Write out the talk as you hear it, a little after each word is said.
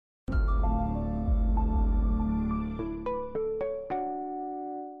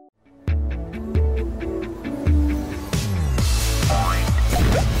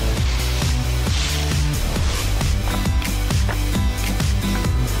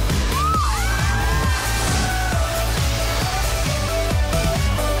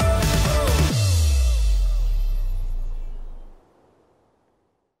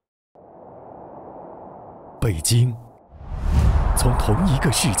北京，从同一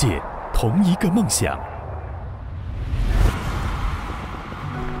个世界，同一个梦想，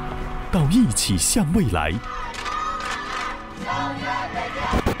到一起向未来，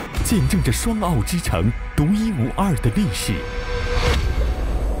见证着双奥之城独一无二的历史。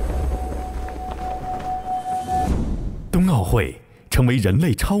冬奥会成为人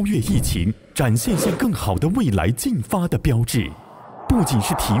类超越疫情、展现向更好的未来进发的标志。不仅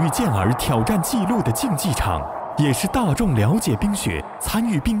是体育健儿挑战纪录的竞技场，也是大众了解冰雪、参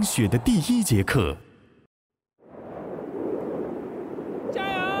与冰雪的第一节课。加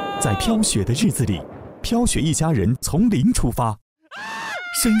油！在飘雪的日子里，飘雪一家人从零出发，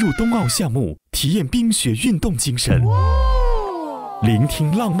深入冬奥项目，体验冰雪运动精神，聆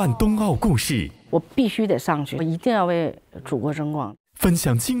听浪漫冬奥故事。我必须得上去，我一定要为祖国争光，分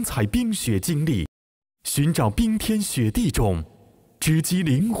享精彩冰雪经历，寻找冰天雪地中直击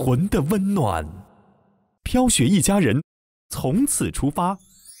灵魂的温暖。飘雪一家人从此出发。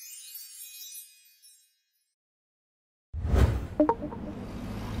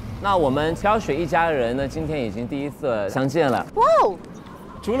那我们飘雪一家人呢，今天已经第一次相见了。哇哦！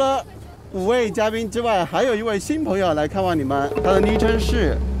除了5位嘉宾之外，还有一位新朋友来看望你们，他的昵称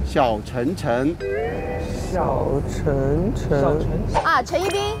是小晨晨。小晨晨啊，陈一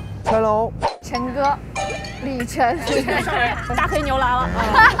斌、成龙、陈哥、李晨，大黑牛来了。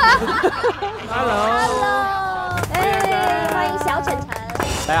Hello， 哎，欢迎小晨晨。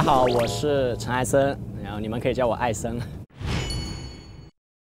大家好，我是陈艾森，然后你们可以叫我艾森。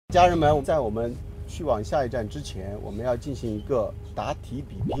家人们，在我们去往下一站之前，我们要进行一个答题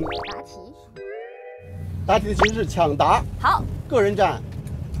比拼。答题的形式是抢答。好，个人战。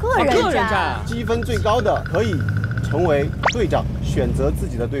个人战，积分最高的可以成为队长，选择自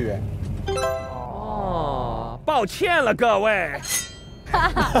己的队员。哦，抱歉了各位，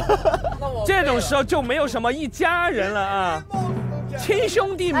这种时候就没有什么一家人了啊，亲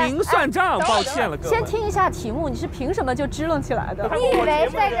兄弟明算账，抱歉了各位。先听一下题目，你是凭什么就支棱起来的？你以为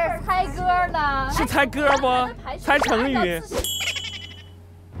是在这儿猜歌呢？是猜歌不？猜成语。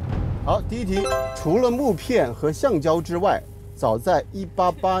好，第一题，除了木片和橡胶之外，早在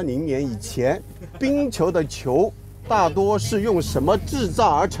1880年以前，冰球的球大多是用什么制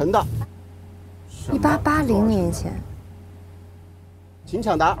造而成的？1880年以前，请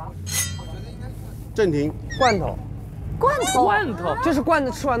抢答。郑婷，罐头，罐头就是罐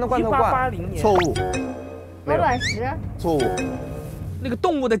子吃完的罐头罐。 1880年，错误。鹅卵石，错误。那个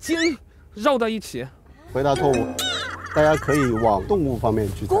动物的筋绕到一起，回答错误。大家可以往动物方面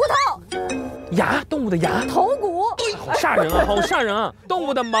去猜。骨头，牙，动物的牙，头骨，好吓人啊，好吓人啊！动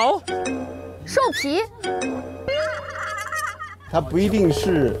物的毛，兽皮，它不一定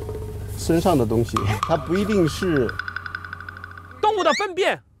是身上的东西，它不一定是动物的粪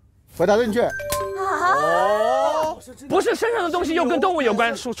便。回答正确。哦，不是身上的东西，又跟动物有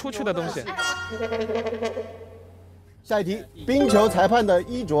关，说出去的东西。下一题，冰球裁判的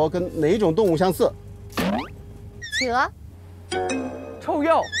衣着跟哪种动物相似？企鹅，臭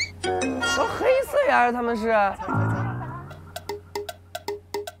鼬，都黑色呀，他们是。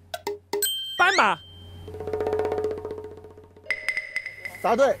斑马，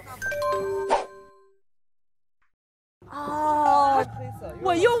答对。哦，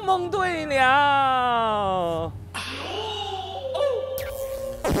我又蒙对了。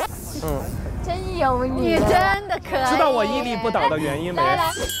真有你，真的可以。知道我屹立不倒的原因没？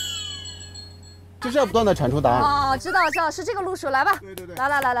来，就是要不断的产出答案。哦，知道，是这个路数，来吧。对。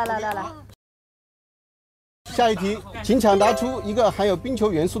来。下一题，请抢答出一个含有冰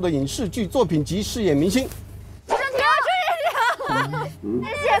球元素的影视剧作品及饰演明星。朱正廷，谢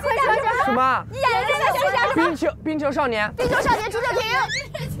谢，快说。什么？你演的这个是冰球少年。冰球少年朱正廷。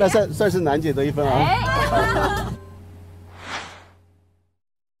那算是楠姐得1分啊。哎。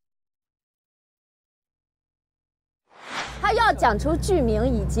他要讲出剧名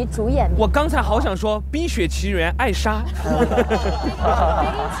以及主演名。我刚才好想说《冰雪奇缘》艾莎，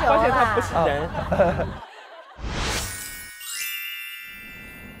发现他不是人。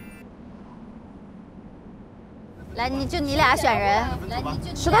来，你俩选人。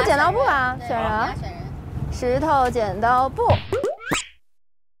石头剪刀布啊，选人。石头剪刀布。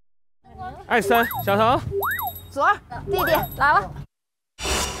艾森，小唐，祖儿，弟弟来了。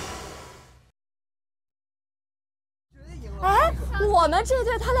哎，我们这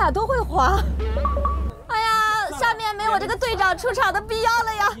队他俩都会滑。哎呀，下面没我这个队长出场的必要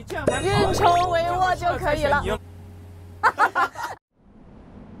了呀，运筹帷幄就可以了。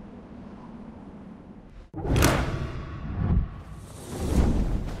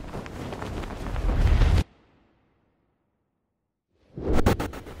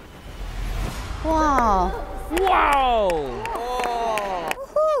哇，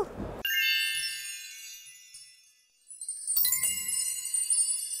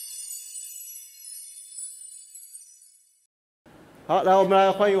好，来，我们来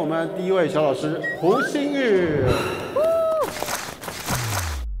欢迎我们第一位小老师胡新玉。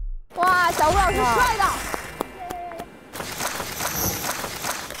哇，小吴老师帅的。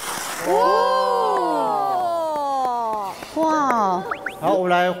哇！好，我们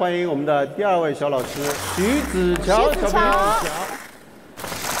来欢迎我们的第二位小老师徐子乔小朋友。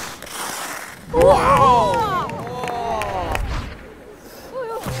哇！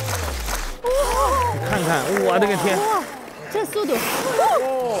看看，我的个天！这速度！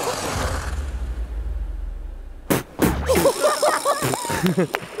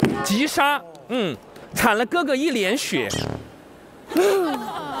急刹，铲了哥哥一脸血。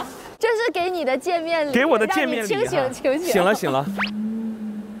这是给你的见面礼，给我的见面礼，清醒清醒。醒了醒了。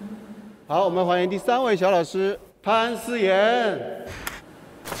好，我们欢迎第三位小老师潘思妍。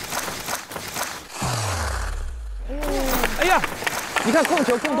哎呀，你看控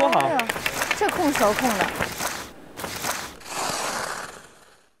球控多好，这控球控的。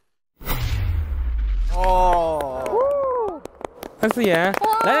哦，潘思妍，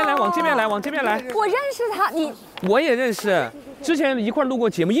来，往这边来，往这边来。我认识他，你我也认识，之前一块录过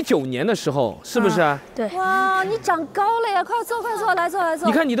节目，19年的时候，是不是？对。哇，你长高了呀！快坐，快坐，来坐，来坐。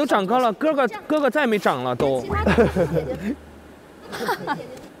你看你都长高了，哥哥再没长了都。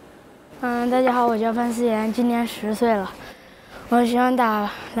大家好，我叫潘思妍，今年10岁了。我喜欢打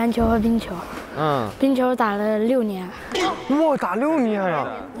篮球和冰球。冰球打了6年。哇，打6年呀！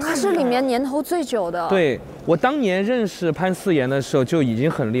他是里面年头最久的。对，我当年认识潘思妍的时候就已经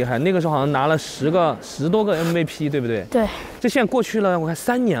很厉害，那个时候好像拿了10多个 MVP， 对不对？对。这现在过去了，我看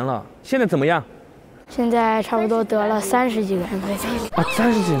3年了，现在怎么样？现在差不多得了30几个 MVP。啊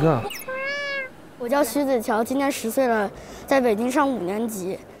，30几个。我叫徐子乔，今年10岁了，在北京上5年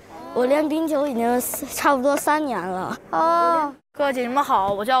级。我练冰球已经差不多3年了。哦，哥哥姐姐们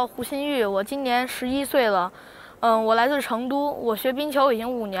好，我叫胡新玉，我今年11岁了。我来自成都，我学冰球已经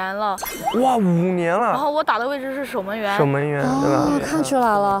5年了。哇，5年了。然后我打的位置是守门员。守门员，对吧？看出来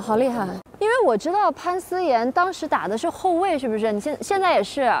了，好厉害。因为我知道潘思妍当时打的是后卫，是不是？你现在也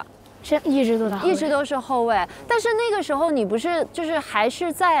是？一直都打，一直都是后卫。但是那个时候你不是就是还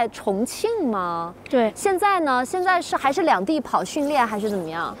是在重庆吗？对。现在呢？现在是还是两地跑训练还是怎么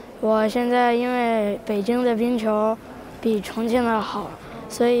样？我现在因为北京的冰球比重庆的好，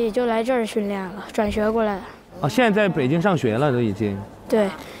所以就来这儿训练了，转学过来的。啊，现在在北京上学了都已经。对，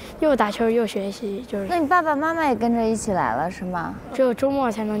又打球又学习，就是。那你爸爸妈妈也跟着一起来了是吗？只有周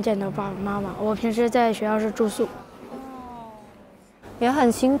末才能见到爸爸妈妈，我平时在学校是住宿。也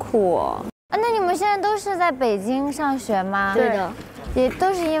很辛苦啊。那你们现在都是在北京上学吗？对的，也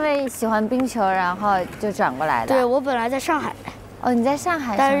都是因为喜欢冰球，然后就转过来的。对，我本来在上海。哦，你在上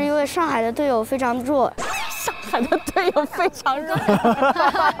海？但是因为上海的队友非常弱。上海的队友非常弱。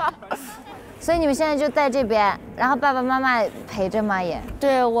所以你们现在就在这边，然后爸爸妈妈陪着吗？也。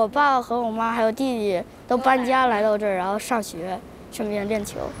对，我爸和我妈还有弟弟都搬家来到这儿，然后上学，顺便练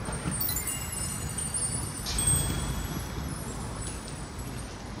球。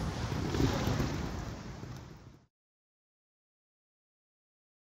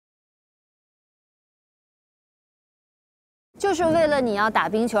就是为了你要打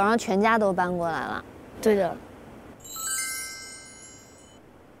冰球，然后全家都搬过来了。对的。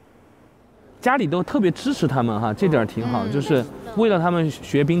家里都特别支持他们哈，这点挺好，就是为了他们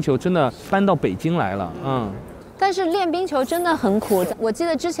学冰球，真的搬到北京来了。但是练冰球真的很苦。我记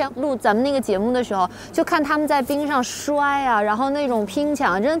得之前录咱们那个节目的时候，就看他们在冰上摔啊，然后那种拼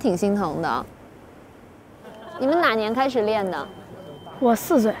抢，真的挺心疼的。你们哪年开始练的？我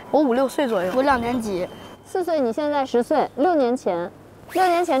4岁，我5、6岁左右。我2年级。4岁，你现在10岁，6年前，6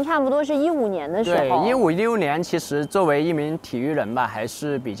年前差不多是15年的时候。对，15、16年，其实作为一名体育人吧，还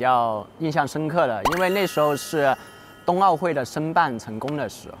是比较印象深刻的，因为那时候是冬奥会的申办成功的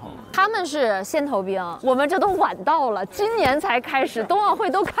时候。他们是先头兵，我们这都晚到了，今年才开始，冬奥会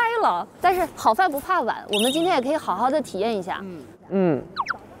都开了。但是好饭不怕晚，我们今天也可以好好的体验一下。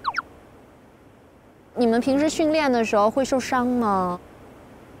你们平时训练的时候会受伤吗？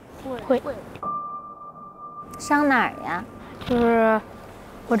会。伤哪儿呀？就是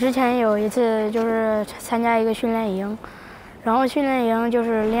我之前有一次就是参加一个训练营，然后训练营就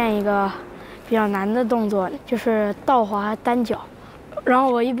是练一个比较难的动作，就是倒滑单脚，然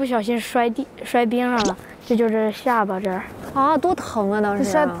后我一不小心摔冰上了，这就是下巴这儿。啊，多疼啊！当时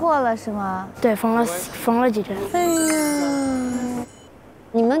摔破了是吗？对，缝了几针。哎呀，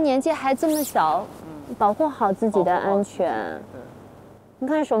你们年纪还这么小，保护好自己的安全。你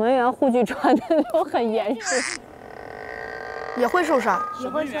看守门员护具穿的都很严实，也会受伤，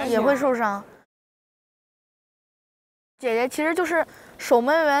也会受伤。姐姐其实就是守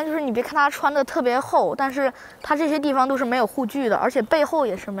门员就是你别看他穿的特别厚，但是他这些地方都是没有护具的，而且背后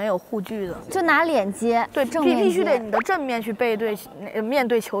也是没有护具的，就拿脸接，对，正面接必须得你的正面去面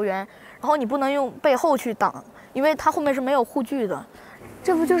对球员，然后你不能用背后去挡，因为他后面是没有护具的。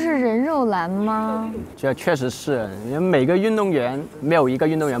这不就是人肉栏吗？这确实是，因为每个运动员没有一个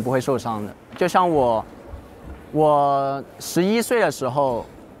运动员不会受伤的。就像我11岁的时候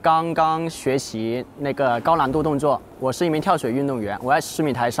刚刚学习那个高难度动作，我是一名跳水运动员，我在10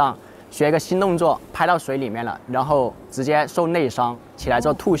米台上学一个新动作，拍到水里面了，然后直接受内伤，起来之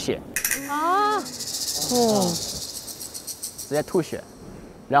后吐血。直接吐血，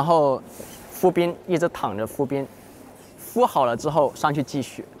然后敷冰，一直躺着敷冰。敷好了之后上去继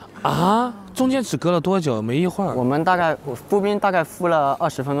续啊！中间只隔了多久？没一会儿。我们敷冰大概敷了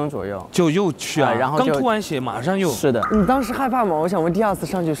20分钟左右，就又去啊，然后刚吐完血马上又。是的。你当时害怕吗？我想问，第2次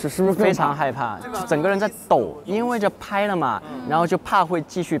上去是不是非常害怕，整个人在抖，因为这拍了嘛，然后就怕会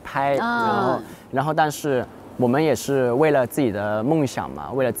继续拍，然后但是我们也是为了自己的梦想嘛，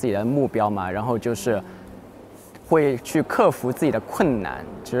为了自己的目标嘛，然后就是会去克服自己的困难。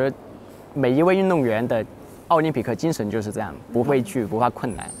其实每一位运动员的奥林匹克精神就是这样，不畏惧，不怕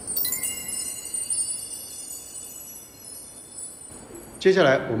困难。接下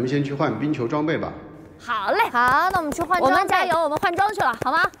来我们先去换冰球装备吧。好嘞，好，那我们去换装备。我们加油，我们换装去了，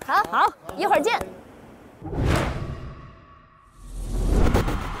好吗？好，一会儿见。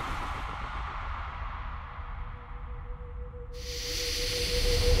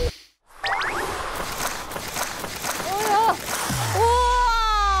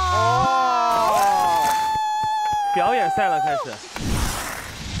表演赛了，开始。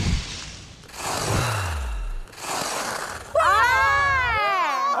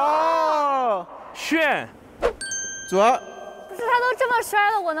炫，祖儿，不是他都这么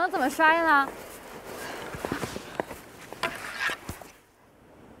摔了，我能怎么摔呢？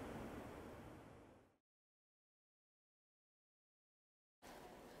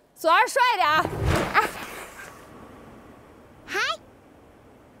祖儿帅点儿。嗨。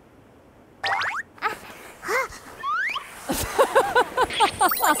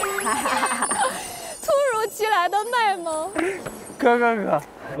突如其来的卖萌。哥，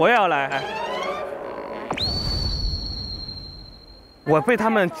我也要来。我被他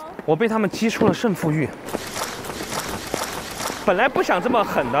们激出了胜负欲。本来不想这么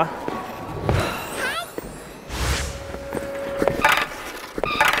狠的。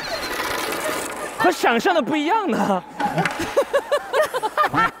和想象的不一样呢。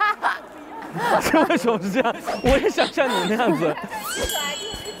这为什么是这样？我也想像你那样子。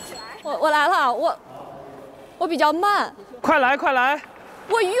我来了，我比较慢。快来！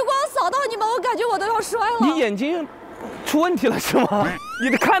我余光扫到你们，我感觉我都要摔了。你眼睛出问题了是吗？你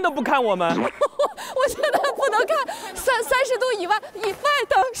看都不看我们。我现在不能看30度以外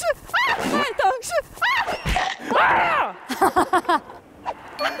等式外等式啊！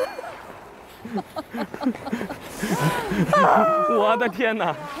我的天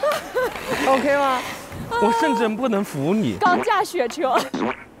哪 ！OK 吗？我甚至不能扶你。刚驾雪车。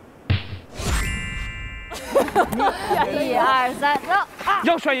1、2、3，走！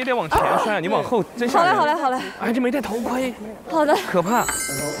要摔也得往前摔，你往后真吓人。好嘞。哎，这没戴头盔。好的。可怕。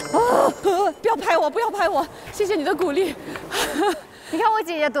不要拍我！谢谢你的鼓励。你看我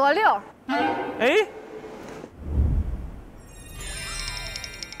姐姐多溜。哎。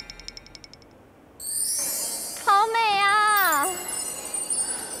好美啊！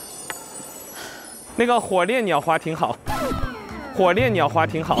那个火烈鸟滑挺好。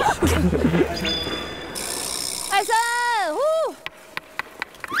艾森，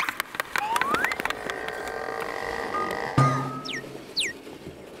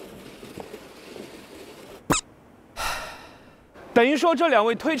等于说这2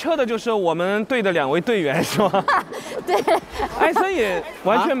位推车的就是我们队的2位队员是吗？对。艾森也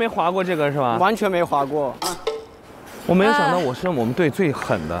完全没滑过这个是吧？完全没滑过。我没有想到我是我们队最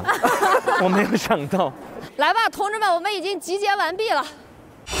狠的，我没有想到。来吧，同志们，我们已经集结完毕了。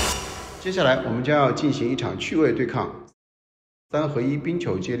接下来我们将要进行一场趣味对抗，3合1冰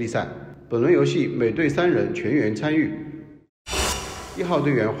球接力赛。本轮游戏每队3人全员参与。1号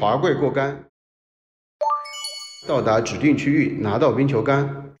队员滑跪过杆，到达指定区域拿到冰球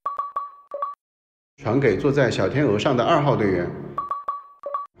杆，传给坐在小天鹅上的2号队员。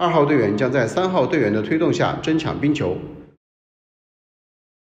2号队员将在3号队员的推动下争抢冰球，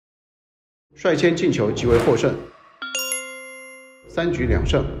率先进球即为获胜。3局2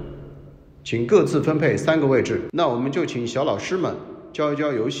胜，请各自分配3个位置。那我们就请小老师们教一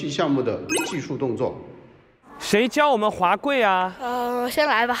教游戏项目的技术动作。谁教我们滑跪啊？先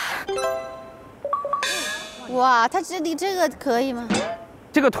来吧。哇，你这个可以吗？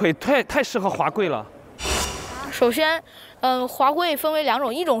这个腿太适合滑跪了。首先，滑跪分为2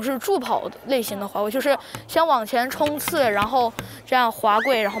种，一种是助跑类型的滑跪，就是先往前冲刺，然后这样滑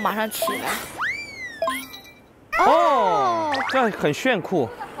跪，然后马上起来。哦，这样很炫酷。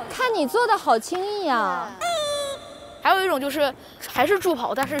看你做的好轻易啊！还有一种就是还是助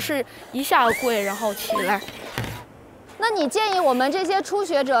跑，但是是一下跪然后起来。那你建议我们这些初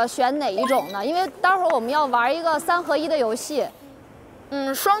学者选哪一种呢？因为待会儿我们要玩一个3合1的游戏。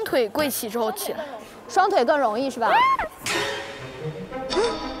双腿跪起之后起来，双腿更容易是吧？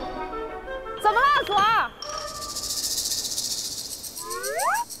怎么了，祖儿？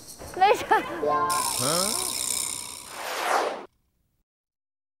没事。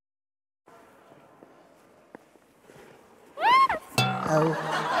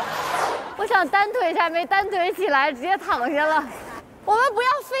我想单腿还没单腿起来，直接躺下了。我们不要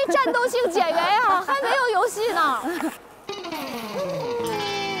非战斗性减员呀，还没有游戏呢。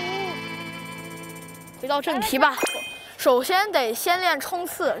回到正题吧，首先得先练冲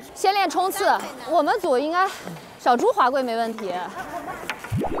刺，先练冲刺。我们组应该小猪滑跪没问题。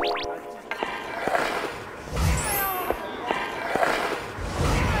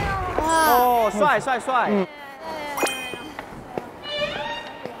哦，帅帅帅！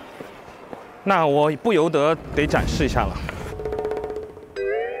那我不由得得展示一下了。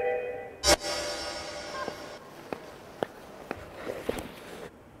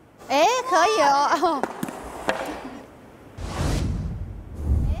哎，可以哦。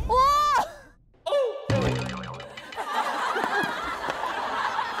哇！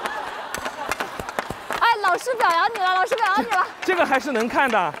哎，老师表扬你了，老师表扬你了。这个还是能看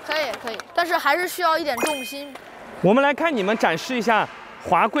的。可以，但是还是需要一点重心。我们来看你们展示一下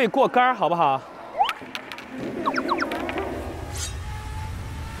滑跪过杆儿，好不好？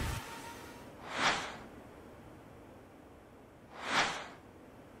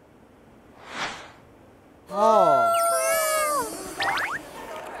哦，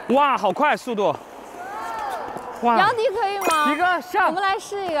哇，好快速度！哇，杨迪可以吗？迪哥上，我们来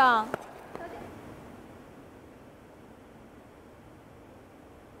试一个。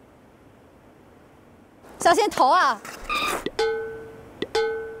小心头啊！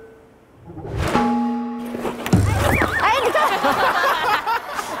哎，你看。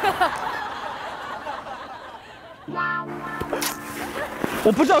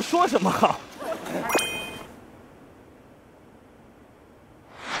我不知道说什么好。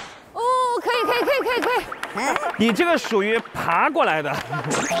哦，可以。你这个属于爬过来的。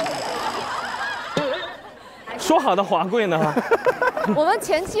说好的滑跪呢？我们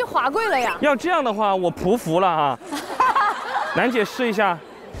前期滑跪了呀。要这样的话，我匍匐了啊。楠姐试一下。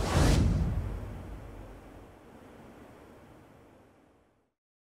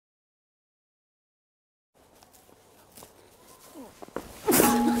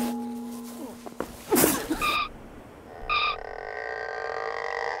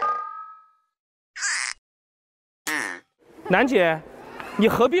楠姐，你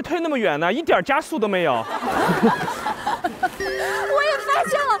何必退那么远呢？一点加速都没有。我也发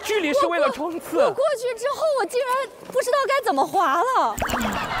现了，距离是为了冲刺。我过去之后，我竟然不知道该怎么滑了。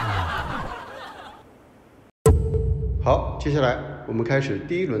好，接下来我们开始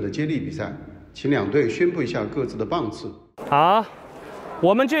第1轮的接力比赛，请2队宣布一下各自的棒次。好，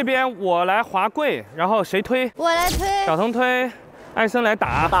我们这边我来滑跪，然后谁推？我来推。小彤推，艾森来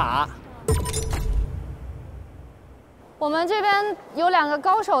打。我们这边有2个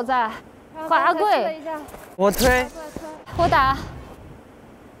高手在滑跪，我推，我打。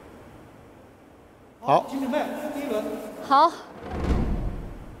好，金妹，第1轮。好。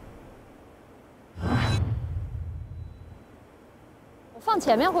我放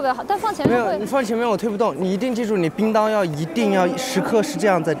前面会不会好？但放前面会。没有，你放前面我推不动。你一定记住，你冰刀一定要时刻是这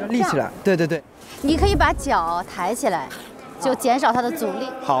样在立起来。对。你可以把脚抬起来，就减少它的阻力。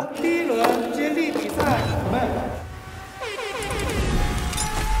好。第1轮接力比赛，我们。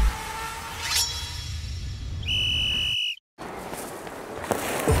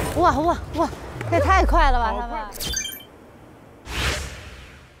哇，这也太快了吧，他们！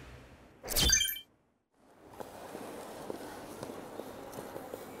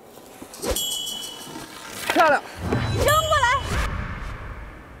漂亮！扔过来！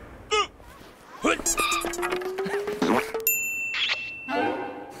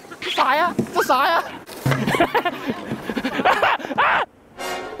啥呀？这啥呀？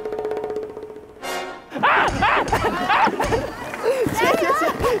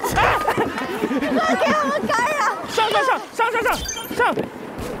快给我们杆啊！上！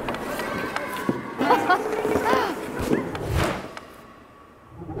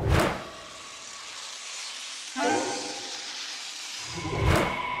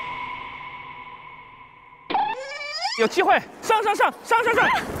有机会，上！哎呀，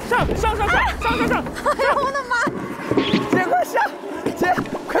我的妈！姐快上，姐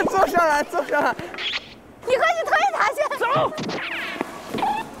快坐上来。你快去推他先。走！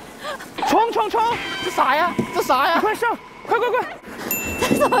冲！这啥呀？快上！快！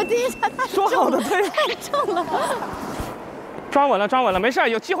这怎么第一下太说好的推，太重了。抓稳了，没事，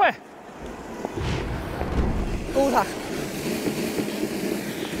有机会。勾他。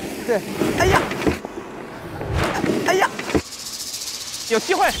对，哎呀，有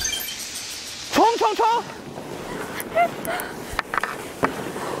机会，冲！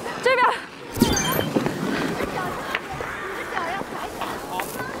这边。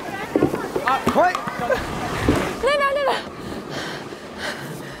啊，快！那边。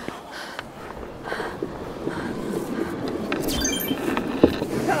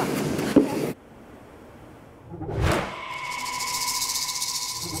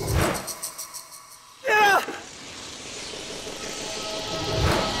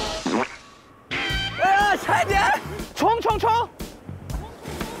快点！冲！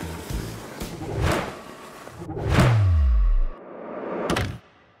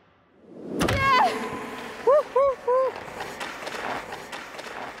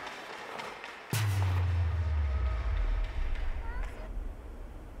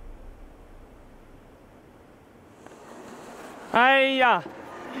哎呀，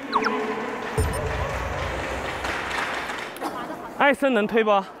艾森能推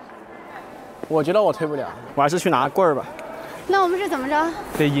不？我觉得我推不了，我还是去拿棍儿吧。那我们是怎么着？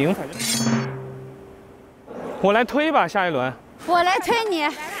得赢，反正。我来推吧，下一轮。我来推你。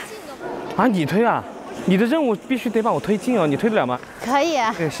啊，你推啊？你的任务必须得把我推进哦，你推得了吗？可以。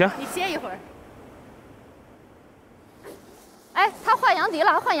对，行。你歇一会儿。哎，他换杨迪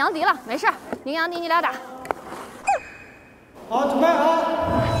了，没事，赢杨迪你俩打。好，准备好。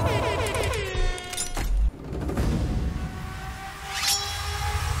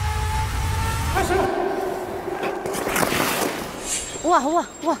开始。哇，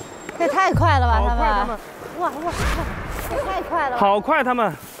这太快了吧，他们。哇，太快了。好快，他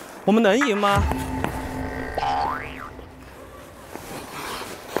们，我们能赢吗？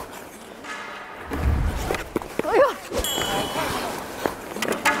哎呦！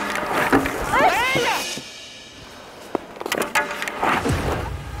快！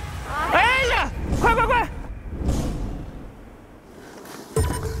哎呀，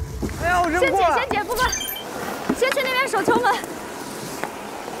我扔过了。先解不过，先去那边手球门。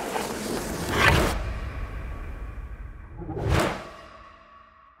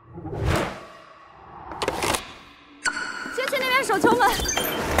手球门，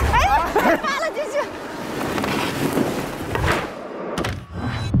哎，发了进去。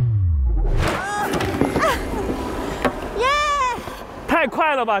耶！太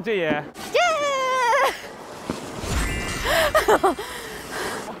快了吧，这也。耶！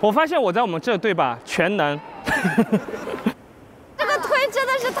我发现我在我们这队吧，全能。这个推真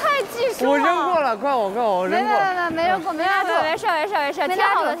的是太技术了。我扔过了，怪我扔过。没扔过，没事，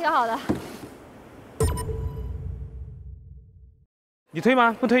挺好的。你推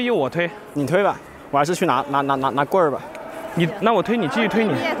吗？不推由我推。你推吧，我还是去拿棍儿吧。那我推你，继续推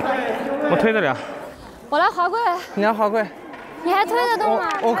你。我推得了。我来滑跪。你来滑跪。你还推得动吗？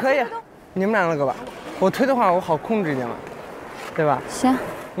我可以。你们两个吧。我推的话，我好控制一点嘛，对吧？行。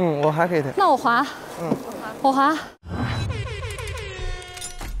我还可以推。那我滑。我滑。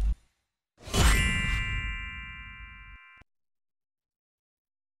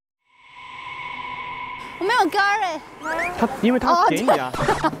我没有杆儿哎。因为他给你啊，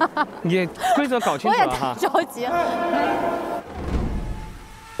你规则搞清楚了哈。我也太着急了。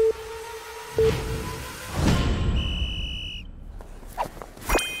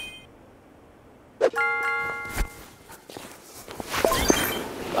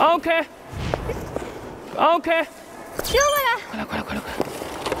OK， 丢过来。快！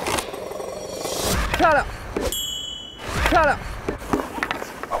漂亮。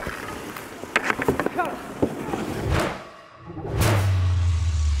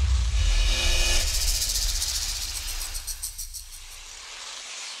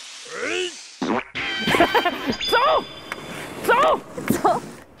走！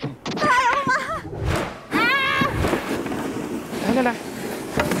哎呀妈！来，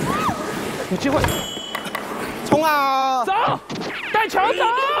有机会，冲啊！走，带球走！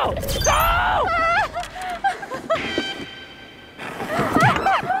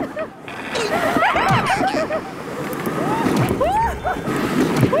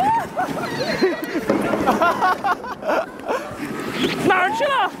哪儿去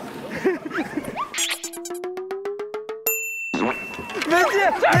了？没进！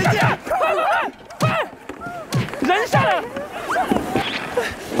快！人下来了！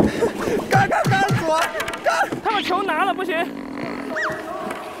干！左，干！他把球拿了，不行！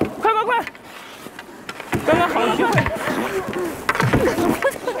快！刚刚好机会。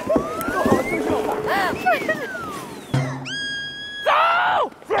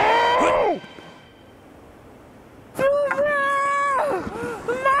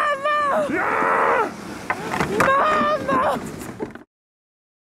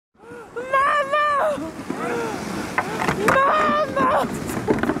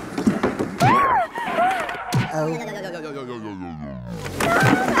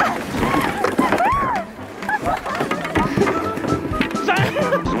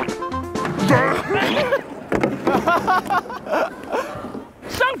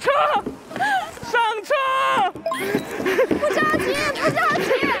上车！不着急，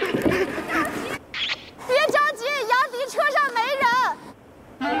别着急，杨迪车上没人。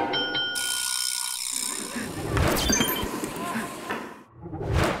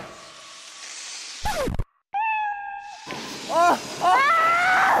快！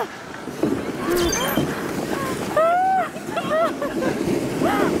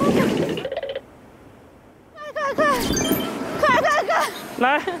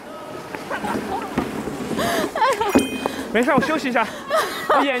来，没事，我休息一下，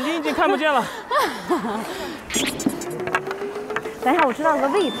我眼睛已经看不见了。等一下，我知道个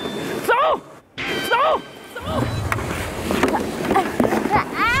位置。走！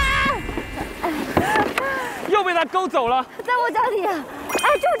又被他勾走了。在我脚底下，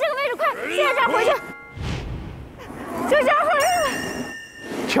哎，就这个位置，快，现在回去，就这样回去。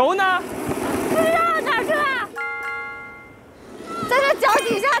球呢？不知道哪去了，在这脚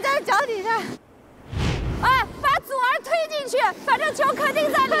底下。哎，把祖儿推进去，反正球肯定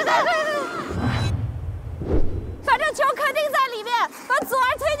在里面。反正球肯定在里面，把祖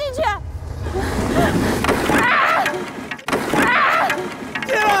儿推进去。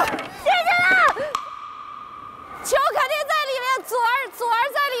进了！球肯定在里面，祖儿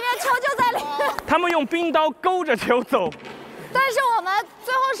在里面，球就在里面。他们用冰刀勾着球走，但是我们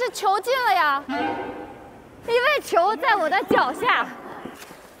最后是球进了呀，因为球在我的脚下。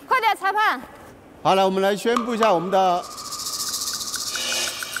快点，裁判！好，来，我们来宣布一下我们的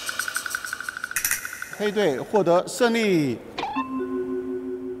黑队获得胜利。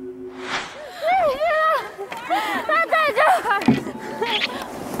他在这儿，他进去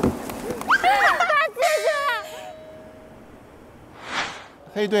了。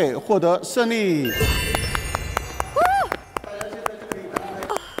黑队获得胜利。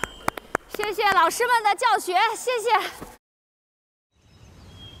谢谢老师们的教学，谢谢。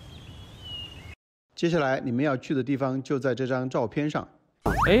接下来你们要去的地方就在这张照片上。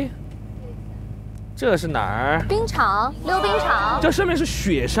哎，这是哪儿？冰场，溜冰场。这上面是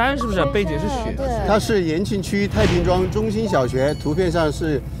雪山，是不是？背景是雪。它是延庆区太平庄中心小学，图片上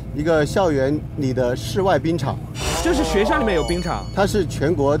是一个校园里的室外冰场。就是学校里面有冰场。它是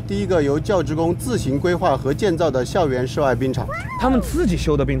全国第一个由教职工自行规划和建造的校园室外冰场。他们自己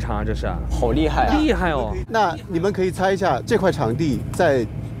修的冰场啊，这是？好厉害啊！厉害哦！那你们可以猜一下，这块场地在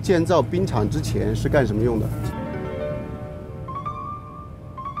建造冰场之前是干什么用的？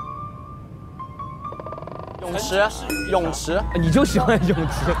泳池，你就喜欢泳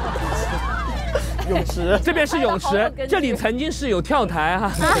池。泳池，这边是泳池，这里曾经是有跳台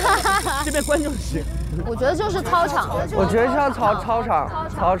哈。这边观众席。我觉得就是操场。我觉得像操场。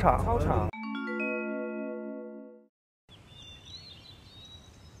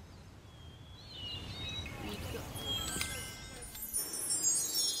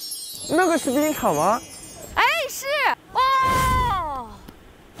那个是冰场吗？哎，是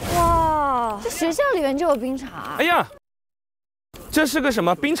哇，这学校里面就有冰场啊！哎呀，这是个什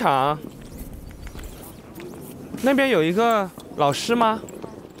么冰场？那边有一个老师吗？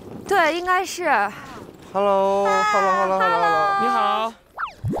对，应该是。Hello， 你好。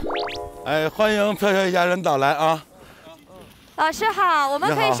哎，欢迎飘雪一家人到来啊！老师好，我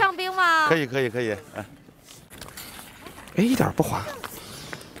们可以上冰吗？可以。哎，一点不滑。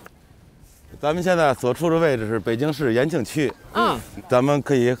咱们现在所处的位置是北京市延庆区。咱们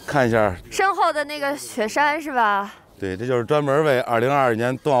可以看一下身后的那个雪山是吧？对，这就是专门为2022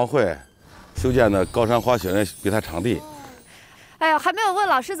年冬奥会修建的高山滑雪比赛场地。哎呦，还没有问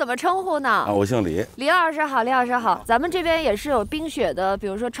老师怎么称呼呢。啊，我姓李。李老师好，李老师好。咱们这边也是有冰雪的，比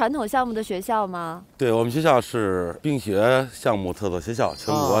如说传统项目的学校吗？对，我们学校是冰雪项目特色学校，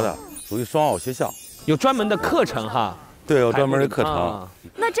全国的，属于双奥学校，有专门的课程哈。对，有专门的课程。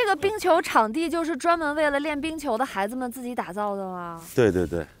那这个冰球场地就是专门为了练冰球的孩子们自己打造的吗？对。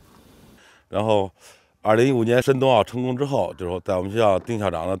然后，2015年申冬奥成功之后，就是在我们学校丁校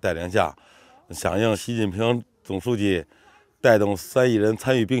长的带领下，响应习近平总书记带动3亿人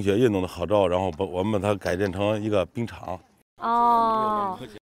参与冰雪运动的号召，然后我们把它改建成一个冰场。哦。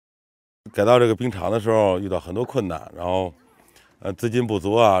改造这个冰场的时候遇到很多困难，然后资金不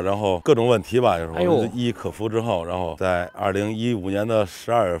足啊，然后各种问题吧，就是我们一一克服之后，然后在2015年的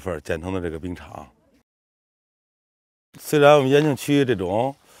12月份建成的这个冰场。虽然我们延庆区这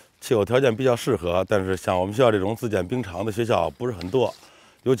种气候条件比较适合，但是像我们学校这种自建冰场的学校不是很多，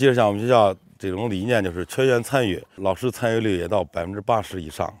尤其是像我们学校这种理念，就是全员参与，老师参与率也到80%以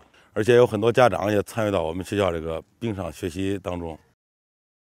上，而且有很多家长也参与到我们学校这个冰上学习当中。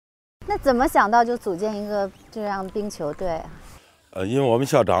那怎么想到就组建一个这样冰球队啊？因为我们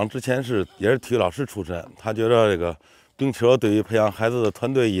校长之前也是体育老师出身，他觉得这个冰球对于培养孩子的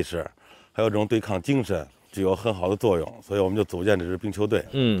团队意识，还有这种对抗精神具有很好的作用，所以我们就组建这支冰球队。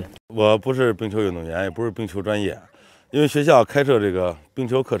我不是冰球运动员，也不是冰球专业，因为学校开设这个冰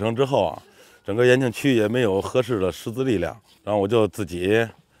球课程之后啊，整个延庆区也没有合适的师资力量，然后我就自己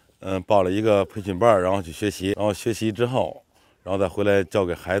报了一个培训班，然后去学习，然后学习之后，然后再回来教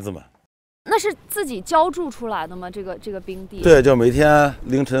给孩子们。那是自己浇筑出来的吗？这个冰地？对，就每天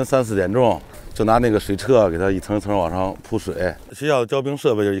凌晨3、4点钟，就拿那个水车给它一层一层往上铺水。学校的浇冰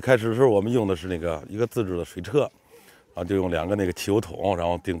设备就一开始的时候我们用的是一个自制的水车，然后就用2个那个汽油桶，然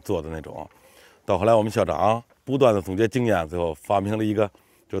后做的那种。到后来我们校长不断的总结经验，最后发明了一个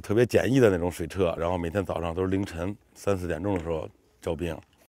就特别简易的那种水车，然后每天早上都是凌晨3、4点钟的时候浇冰。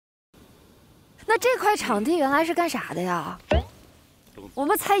那这块场地原来是干啥的呀？我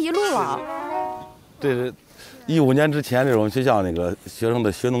们猜一路了。这是15年之前，这是我们学校那个学生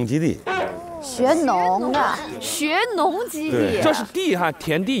的学农基地。学农的，学农基地，这是地哈，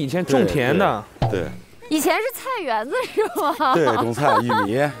田地以前种田的。对。以前是菜园子是吗？对，种菜、玉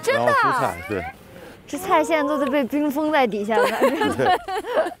米，真的。然后蔬菜，对。这菜现在都被冰封在底下了。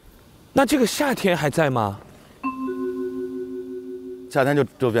那这个夏天还在吗？夏天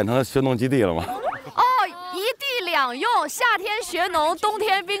就变成学农基地了吗？两用，夏天学农，冬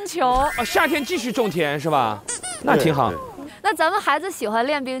天冰球。夏天继续种田是吧？那挺好。那咱们孩子喜欢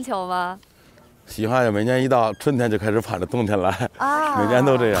练冰球吗？喜欢，每年一到春天就开始盼着冬天来啊，每年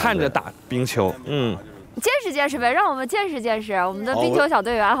都这样，盼着打冰球。见识见识呗，让我们见识见识我们的冰球小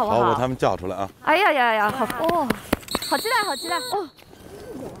队员，好不好？好，把他们叫出来啊！哎呀，好哦，好期待，好期待哦！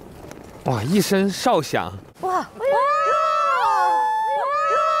哇，一声哨响，哇！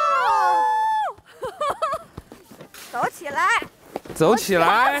走起来，走起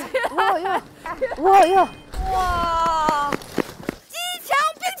来！哇！机枪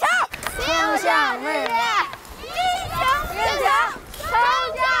冰球，冲向日月！机枪冰球，冲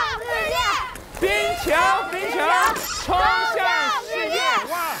向日月！冰球，冲向世界！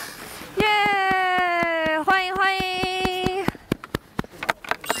哇！耶！欢迎！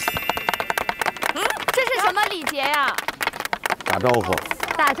这是什么礼节呀？打招呼。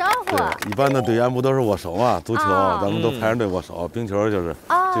对，一般的队员不都是握手嘛？足球咱们都排着队握手，冰球就用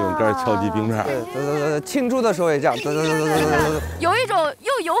杆敲击冰面。对，庆祝的时候也这样。有一种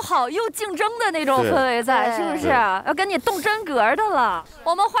又友好又竞争的那种氛围在，是不是？要跟你动真格的了。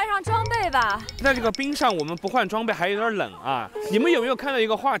我们换上装备吧。在这个冰上，我们不换装备还有点冷啊。你们有没有看到一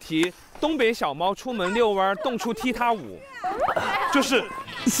个话题？东北小猫出门遛弯，动出踢踏舞，是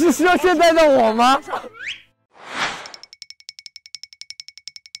要现在的我吗？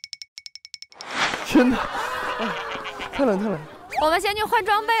真的，太冷。我们先去换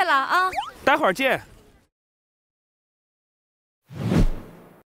装备了啊！待会儿见。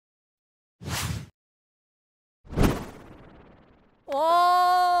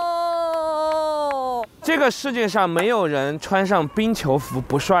哦，这个世界上没有人穿上冰球服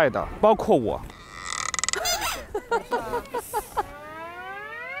不帅的，包括我。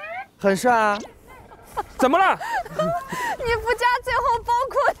很帅啊！怎么了？你不加最后包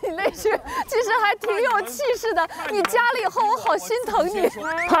括你那句，其实还挺有气势的。你加了以后，我好心疼你。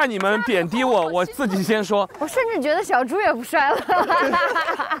怕你们贬低我，我自己先说。我甚至觉得小猪也不帅了。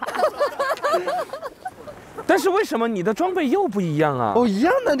但是为什么你的装备又不一样啊？一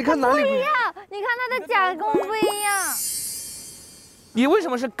样的，你看哪里不一样？你看它的甲弓不一样。你为什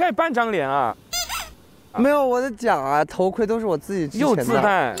么是盖半张脸啊？没有，我的奖啊，头盔都是我自己之前的。又自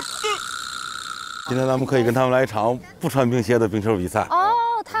带。今天咱们可以跟他们来一场不穿冰鞋的冰球比赛。哦，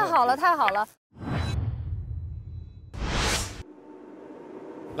太好了！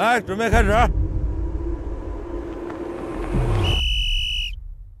来，准备开始。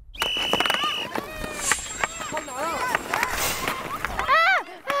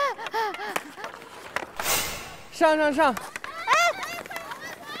上！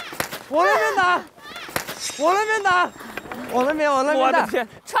我那边打，我那边打。我的天！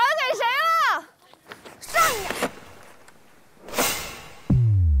传给谁了？上！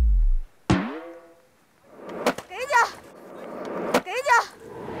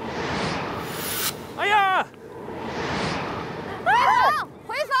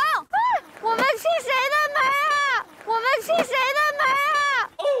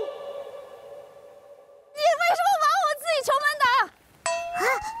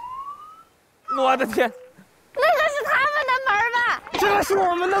我的天，那个是他们的门吧？这个是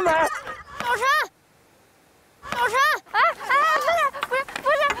我们的门。小陈，哎，不是，这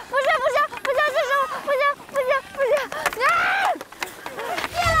是不行，啊！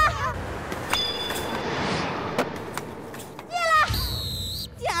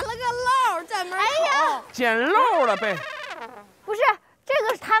捡了个漏在门口。哎呀，捡漏了呗。不是，这个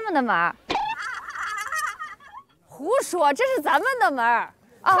是他们的门。胡说，这是咱们的门。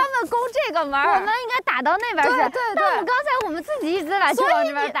他们攻这个门，我们应该打到那边去。对。但我们刚才我们自己一直在把球往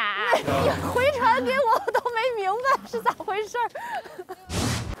这边打。你回传给我都没明白是咋回事。哎，你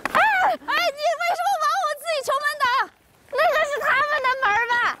为什么往我自己球门打？那个是他们的门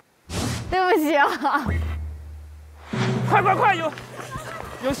吧？对不起啊。快，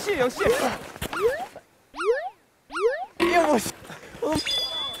有戏。又不是，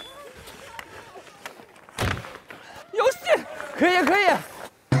有戏，可以。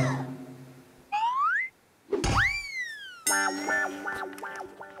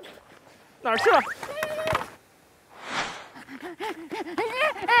哪儿去了？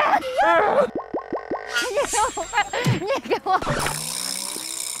你给我。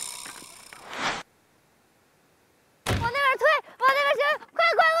往那边推，往那边行，快！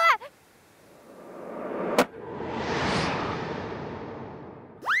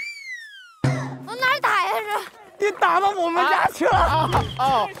往哪儿打呀？是？你打到我们家去了。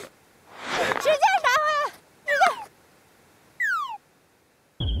哦。使劲打回来，使劲！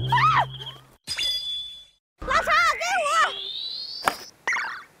拉长，给我！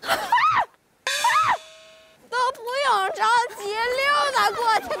都不用着急，溜达过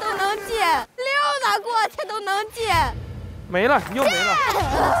去都能进，没了，又没了。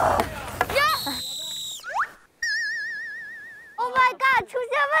Oh my god！ 出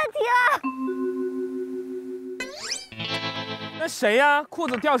现问题了。那谁呀？裤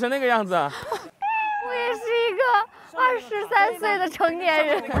子掉成那个样子。我也是一个23岁的成年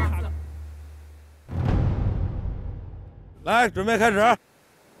人。来，准备开始。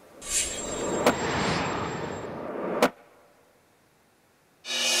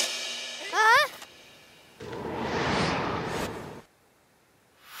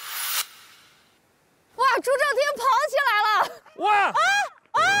哇，朱正廷跑起来了！哇！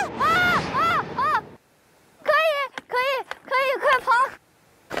可以，快跑！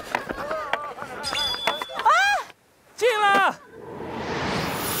进了！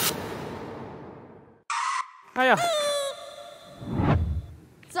哎呀！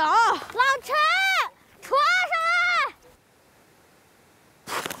走，老陈，穿上来！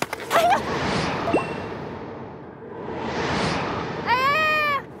哎呀！哎！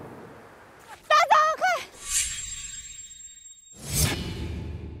大走开！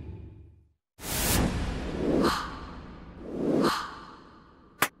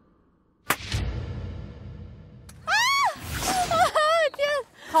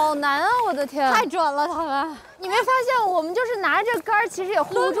好难啊！我的天，太准了他们！你没发现我们就是拿着杆，其实也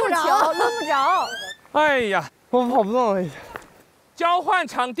护不住球，抡不着。哎呀，我跑不动了。交换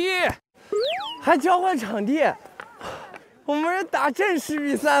场地，还交换场地？我们是打正式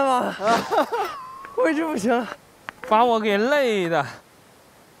比赛吗？位置不行，把我给累的。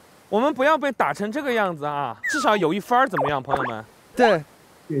我们不要被打成这个样子啊！至少有1分，怎么样，朋友们？对。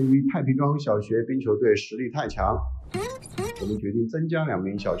鉴于太平庄小学冰球队实力太强，我们决定增加2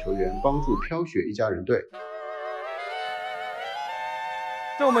名小球员帮助飘雪一家人队。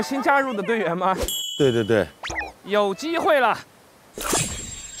是我们新加入的队员吗？对，有机会了，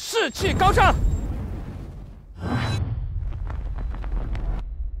士气高涨。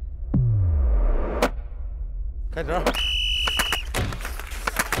开始。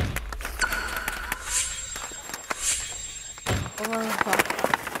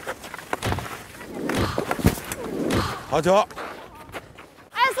好球！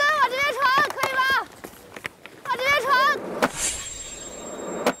艾森，往这边传，可以吧？往这边传。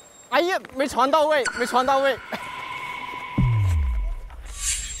哎呀，没传到位。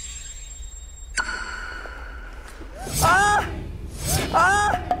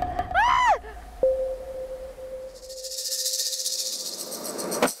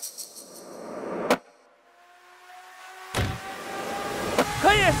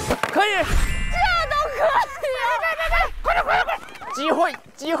可以，这都可以！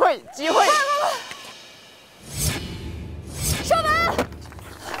快！机会！射门！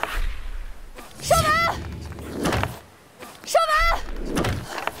进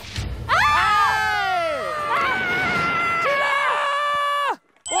了！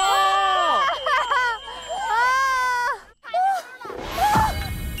哇！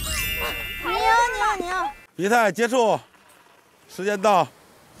你赢！比赛结束，时间到。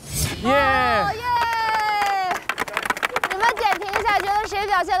耶！谁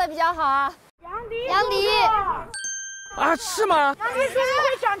表现的比较好啊？杨迪。啊，是吗？杨迪是不是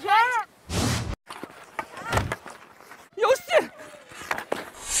会掌拳？游戏。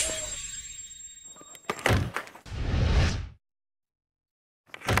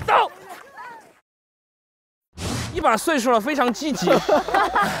走。一把岁数了，非常积极。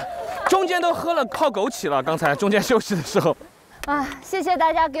中间都喝了靠枸杞了，刚才中间休息的时候。啊，谢谢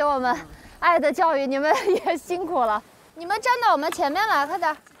大家给我们爱的教育，你们也辛苦了。你们站到我们前面来，快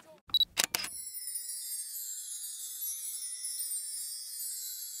点。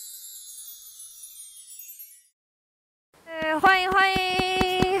欢迎欢迎！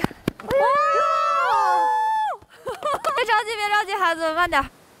哇！别着急，别着急，孩子们慢点。啊，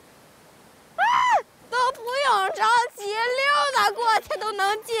都不用着急，溜达过去都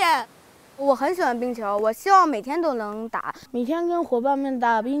能进。我很喜欢冰球，我希望每天都能打。每天跟伙伴们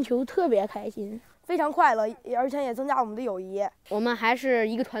打冰球特别开心，非常快乐，而且也增加我们的友谊。我们还是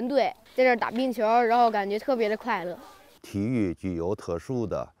一个团队，在这儿打冰球，然后感觉特别的快乐。体育具有特殊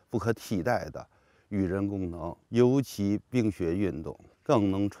的、不可替代的育人功能，尤其冰雪运动更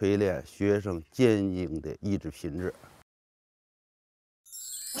能锤炼学生坚硬的意志品质。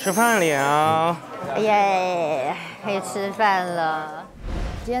吃饭了，耶，可以吃饭了。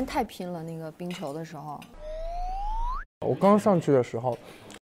今天太拼了，那个冰球的时候。我刚上去的时候，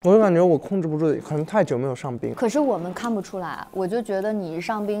我就感觉我控制不住，可能太久没有上冰。可是我们看不出来，我就觉得你一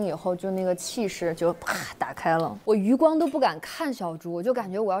上冰以后，就那个气势就啪打开了。我余光都不敢看小猪，我就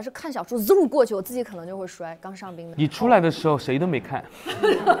感觉我要是看小猪嗖过去，我自己可能就会摔。刚上冰的。你出来的时候谁都没看。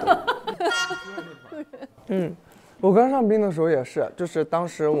我刚上冰的时候也是，就是当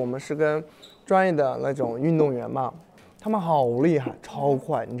时我们是跟专业的那种运动员嘛，他们好厉害，超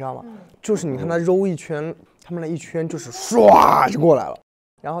快，你知道吗？就是你看他揉一圈，他们那一圈就是唰就过来了。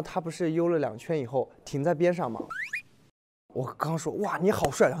然后他不是悠了2圈以后停在边上吗？我刚说哇你好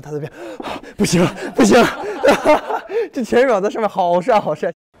帅，然后他这边不行了不行了，就前一秒在上面好帅好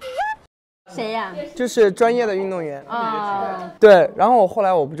帅。谁呀？就是专业的运动员啊。对，然后后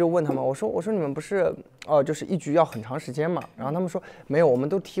来我不就问他们，我说你们不是就是一局要很长时间嘛？然后他们说没有，我们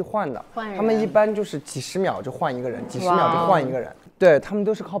都替换的，他们一般就是几十秒就换一个人，几十秒就换一个人。对他们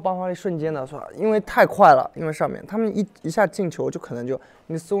都是靠爆发力瞬间的，说因为太快了，因为上面他们一下进球就可能就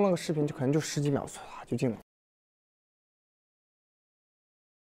你搜那个视频就可能就10几秒唰就进了。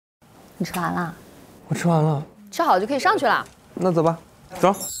你吃完了？我吃完了。吃好就可以上去了。那走吧，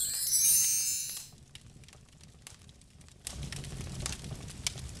走。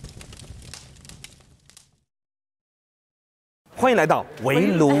欢迎来到围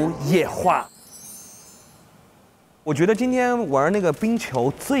炉夜话。我觉得今天玩那个冰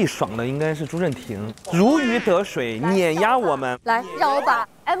球最爽的应该是朱正廷，如鱼得水，碾压我们。来，让我把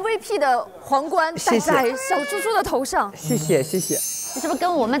MVP 的皇冠戴在小猪猪的头上。谢谢谢谢。你是不是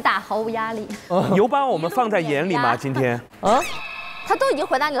跟我们打毫无压力？有把我们放在眼里吗？今天啊，他都已经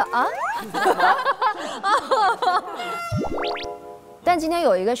回答你了啊。但今天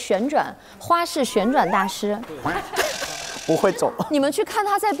有一个旋转花式旋转大师。不会走。你们去看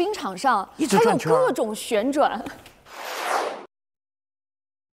他在冰场上，他有各种旋转。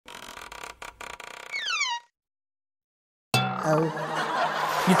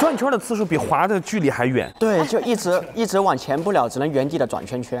你转圈的次数比滑的距离还远。对，就一直往前不了，只能原地的转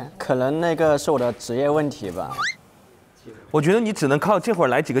圈圈。可能那个是我的职业问题吧。我觉得你只能靠这会儿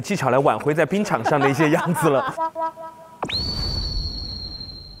来几个技巧来挽回在冰场上的一些样子了。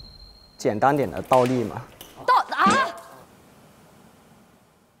简单点的倒立嘛。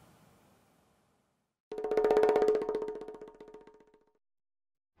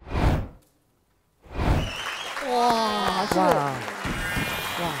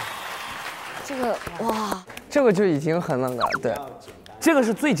这个就已经很那个，对，这个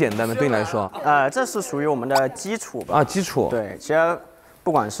是最简单的，对你来说，这是属于我们的基础吧？基础。对，其实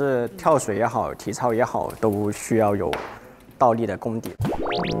不管是跳水也好，体操也好，都需要有倒立的功底。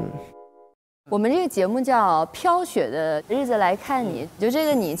我们这个节目叫《飘雪的日子来看你》，就这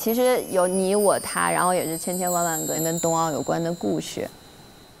个你其实有你我他，然后也是千千万万个跟冬奥有关的故事。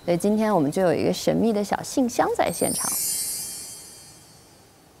所以今天我们就有一个神秘的小信箱在现场，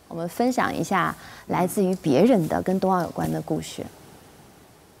我们分享一下来自于别人的跟冬奥有关的故事。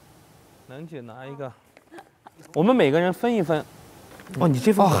楠姐拿一个，我们每个人分一分。哦，你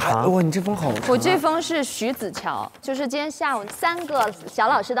这封好长。哇，你这封好长。我这封是徐子乔，就是今天下午3个小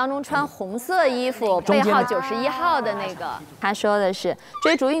老师当中穿红色衣服，背号91号的那个。他说的是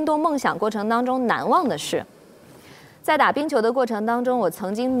追逐运动梦想过程当中难忘的事。在打冰球的过程当中，我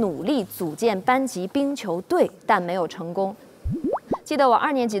曾经努力组建班级冰球队，但没有成功。记得我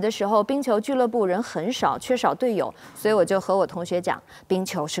2年级的时候，冰球俱乐部人很少，缺少队友，所以我就和我同学讲，冰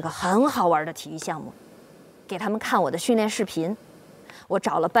球是个很好玩的体育项目，给他们看我的训练视频。我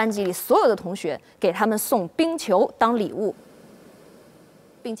找了班级里所有的同学，给他们送冰球当礼物，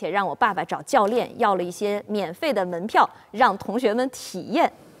并且让我爸爸找教练要了一些免费的门票，让同学们体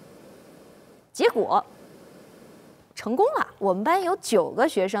验。结果成功了，我们班有9个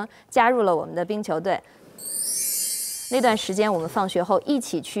学生加入了我们的冰球队。那段时间，我们放学后一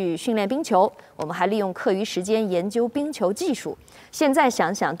起去训练冰球，我们还利用课余时间研究冰球技术。现在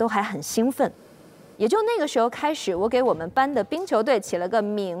想想都还很兴奋。也就那个时候开始，我给我们班的冰球队起了个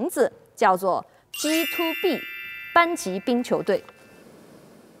名字，叫做 G2B 班级冰球队。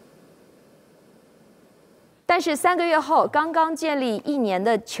但是3个月后，刚刚建立1年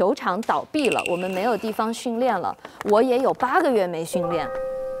的球场倒闭了，我们没有地方训练了，我也有8个月没训练。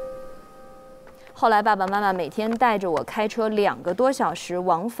后来爸爸妈妈每天带着我开车2个多小时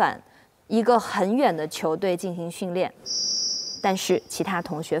往返一个很远的球队进行训练，但是其他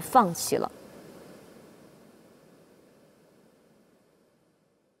同学放弃了。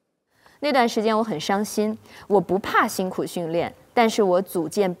那段时间我很伤心，我不怕辛苦训练，但是我组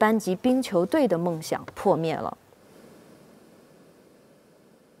建班级冰球队的梦想破灭了。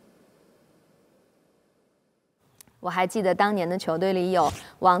我还记得当年的球队里有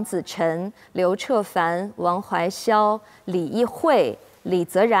王子晨、刘彻凡、王怀潇、李一慧、李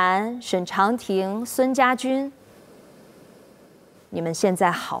泽然、沈长廷、孙家军。你们现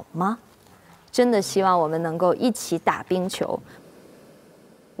在好吗？真的希望我们能够一起打冰球，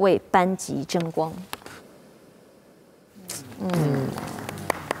为班级争光。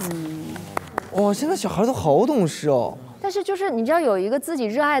哇，现在小孩都好懂事哦。但是就是你知道有一个自己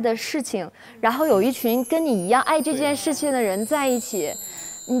热爱的事情，然后有一群跟你一样爱这件事情的人在一起，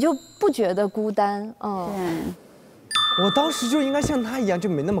你就不觉得孤单。我当时就应该像他一样，就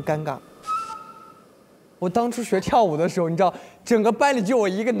没那么尴尬。我当初学跳舞的时候，你知道，整个班里就我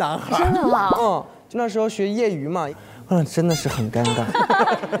一个男孩。真的吗？就那时候学业余嘛。真的是很尴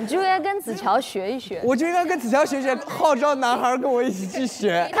尬。你就应该跟子乔学一学。我就应该跟子乔学学，号召男孩跟我一起去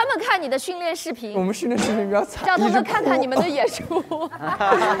学。他们看你的训练视频。我们训练视频比较惨。让他们看看你们的演出。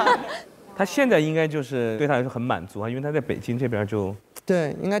他现在应该就是对他来说很满足啊，因为他在北京这边就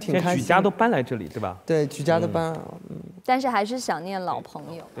对，应该挺开心。举家都搬来这里，对吧？对，举家都搬。但是还是想念老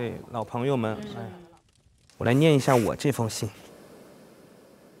朋友。对，老朋友们。我来念一下我这封信。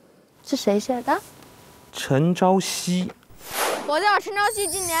是谁写的？陈朝夕，我叫陈朝夕，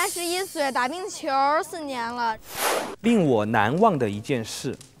今年11岁，打冰球4年了。令我难忘的一件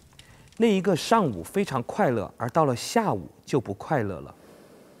事，那一个上午非常快乐，而到了下午就不快乐了。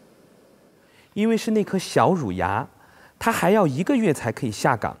因为是那颗小乳牙，它还要1个月才可以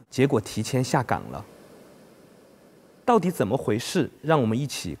下岗，结果提前下岗了。到底怎么回事？让我们一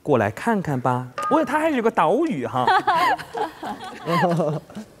起过来看看吧。它还有个岛屿哈。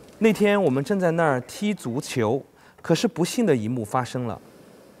那天我们正在那儿踢足球，可是不幸的一幕发生了，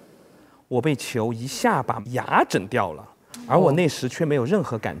我被球一下把牙整掉了，而我那时却没有任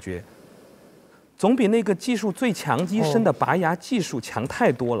何感觉，总比那个技术最强医生的拔牙技术强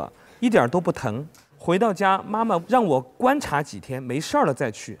太多了，一点都不疼。回到家，妈妈让我观察几天，没事了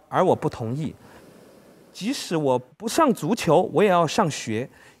再去，而我不同意。即使我不上足球，我也要上学，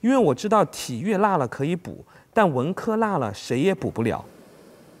因为我知道体育落了可以补，但文科落了谁也补不了。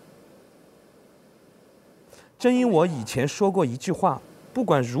正因我以前说过一句话，不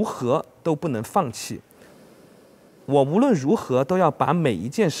管如何都不能放弃。我无论如何都要把每一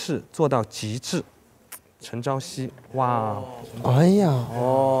件事做到极致。陈朝夕，哇，哎呀，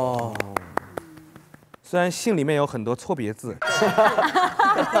虽然信里面有很多错别字，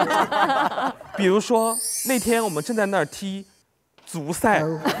比如说那天我们正在那儿踢足赛，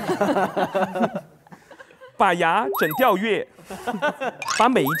把牙整掉月，把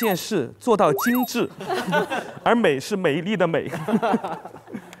每一件事做到精致，而美是美丽的美。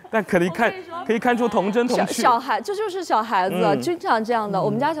但可以看出童真童趣。小孩就是小孩子，经常这样的。我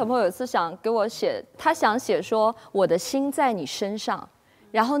们家小朋友有一次想给我写，他想写说我的心在你身上，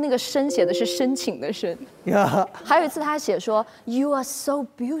然后那个深写的是深情的深。还有一次他写说 You are so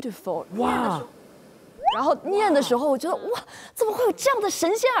beautiful， 哇。然后念的时候，我觉得哇，怎么会有这样的神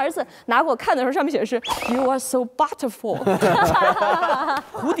仙儿子？拿给我看的时候，上面写的是 You are so butterful，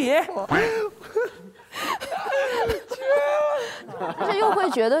 蝴蝶。但是又会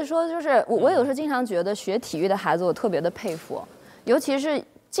觉得说，就是我有时候经常觉得学体育的孩子，我特别的佩服，尤其是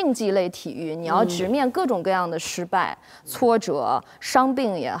竞技类体育，你要直面各种各样的失败、挫折、伤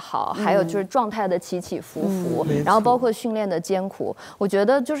病也好，还有就是状态的起起伏伏，然后包括训练的艰苦。我觉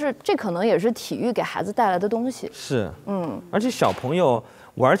得就是这可能也是体育给孩子带来的东西。是，而且小朋友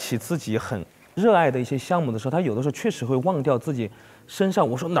玩起自己很热爱的一些项目的时候，他有的时候确实会忘掉自己身上，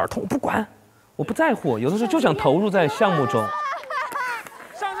我说哪儿痛我不管，我不在乎，有的时候就想投入在项目中。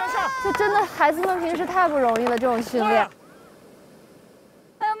上！这真的孩子们平时太不容易了，这种训练。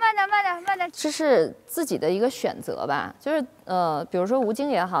慢点，这是自己的一个选择吧，就是比如说吴京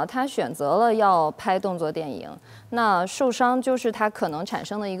也好，他选择了要拍动作电影，那受伤就是他可能产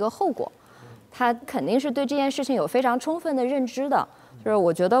生的一个后果，他肯定是对这件事情有非常充分的认知的。就是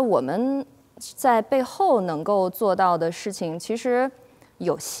我觉得我们在背后能够做到的事情其实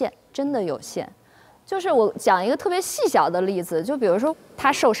有限，真的有限。就是我讲一个特别细小的例子，就比如说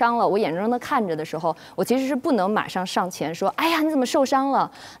他受伤了，我眼睁睁地看着的时候，我其实是不能马上上前说，哎呀你怎么受伤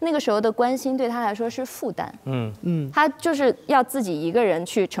了？那个时候的关心对他来说是负担，他就是要自己一个人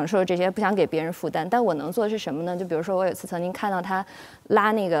去承受这些，不想给别人负担。但我能做的是什么呢？就比如说我有一次曾经看到他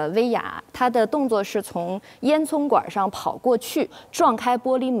拉那个威亚，他的动作是从烟囱管上跑过去，撞开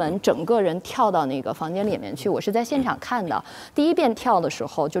玻璃门，整个人跳到那个房间里面去。我是在现场看的，第一遍跳的时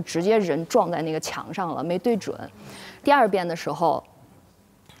候就直接人撞在那个墙上了，没对准。第二遍的时候，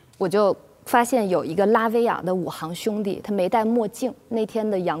我就发现有一个拉威亚的5行兄弟，他没戴墨镜，那天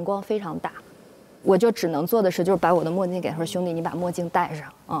的阳光非常大，我就只能做的是就是把我的墨镜给他说，兄弟你把墨镜戴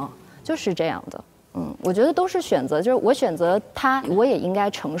上，就是这样的。我觉得都是选择，就是我选择他，我也应该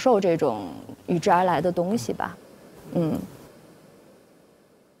承受这种与之而来的东西吧。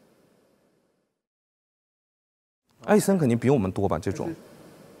艾森肯定比我们多吧？这种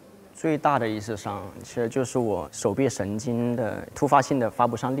最大的一次伤，其实就是我手臂神经的突发性的发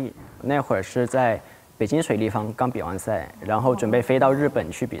不上力。那会儿是在北京水立方刚比完赛，然后准备飞到日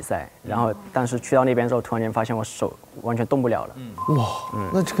本去比赛，然后但是去到那边之后，突然间发现我手完全动不了了。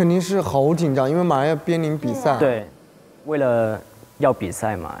那肯定是好紧张，因为马上要边临比赛。对，为了要比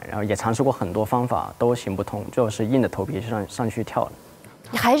赛嘛，然后也尝试过很多方法，都行不通，最后是硬着头皮上去跳了。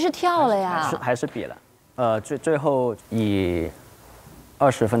你还是跳了呀？还是比了，最后以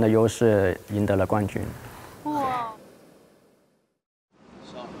20分的优势赢得了冠军。哇！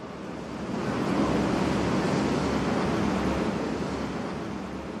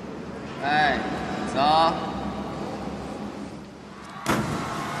哎，走。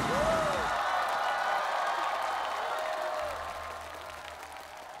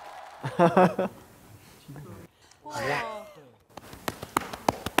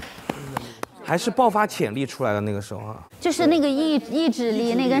还是爆发潜力出来的那个时候啊，就是那个意志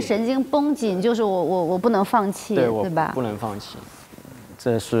力，那根神经绷紧，就是我不能放弃，对吧？不能放弃，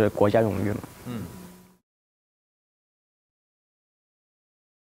这是国家荣誉嘛。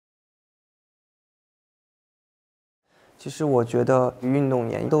其实我觉得运动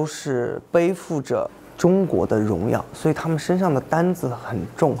员都是背负着中国的荣耀，所以他们身上的担子很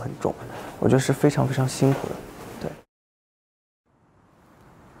重很重，我觉得是非常非常辛苦的。对。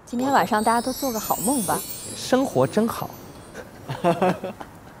今天晚上大家都做个好梦吧。生活真好。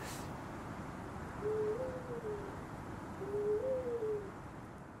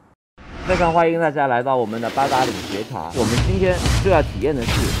非常欢迎大家来到我们的八达岭雪场。我们今天就要体验的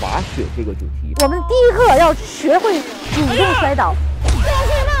是滑雪这个主题。我们第一课要学会主动摔倒。继续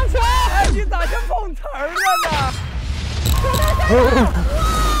往前！哎，你咋跟碰瓷儿了呢？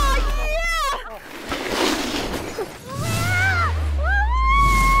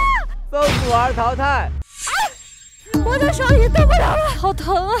宋祖儿淘汰。我的手已经动不了了，好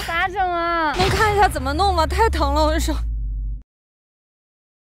疼啊！咋整啊？能看一下怎么弄吗？太疼了，我的手。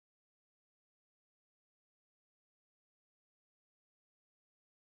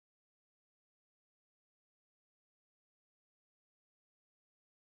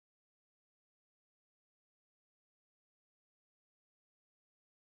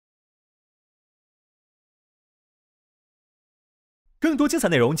更多精彩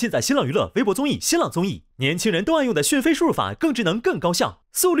内容尽在新浪娱乐微博综艺、新浪综艺。年轻人都爱用的讯飞输入法，更智能、更高效，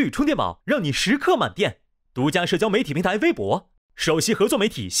速率充电宝，让你时刻满电。独家社交媒体平台微博，首席合作媒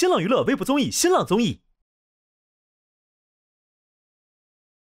体新浪娱乐微博综艺、新浪综艺。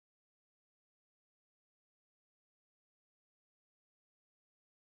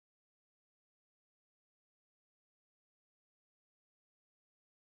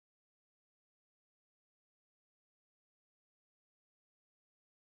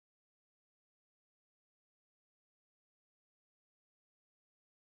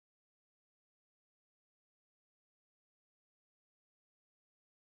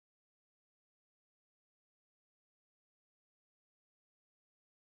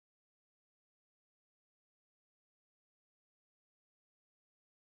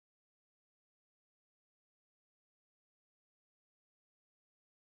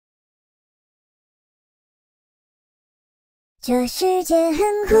这世界很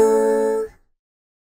酷。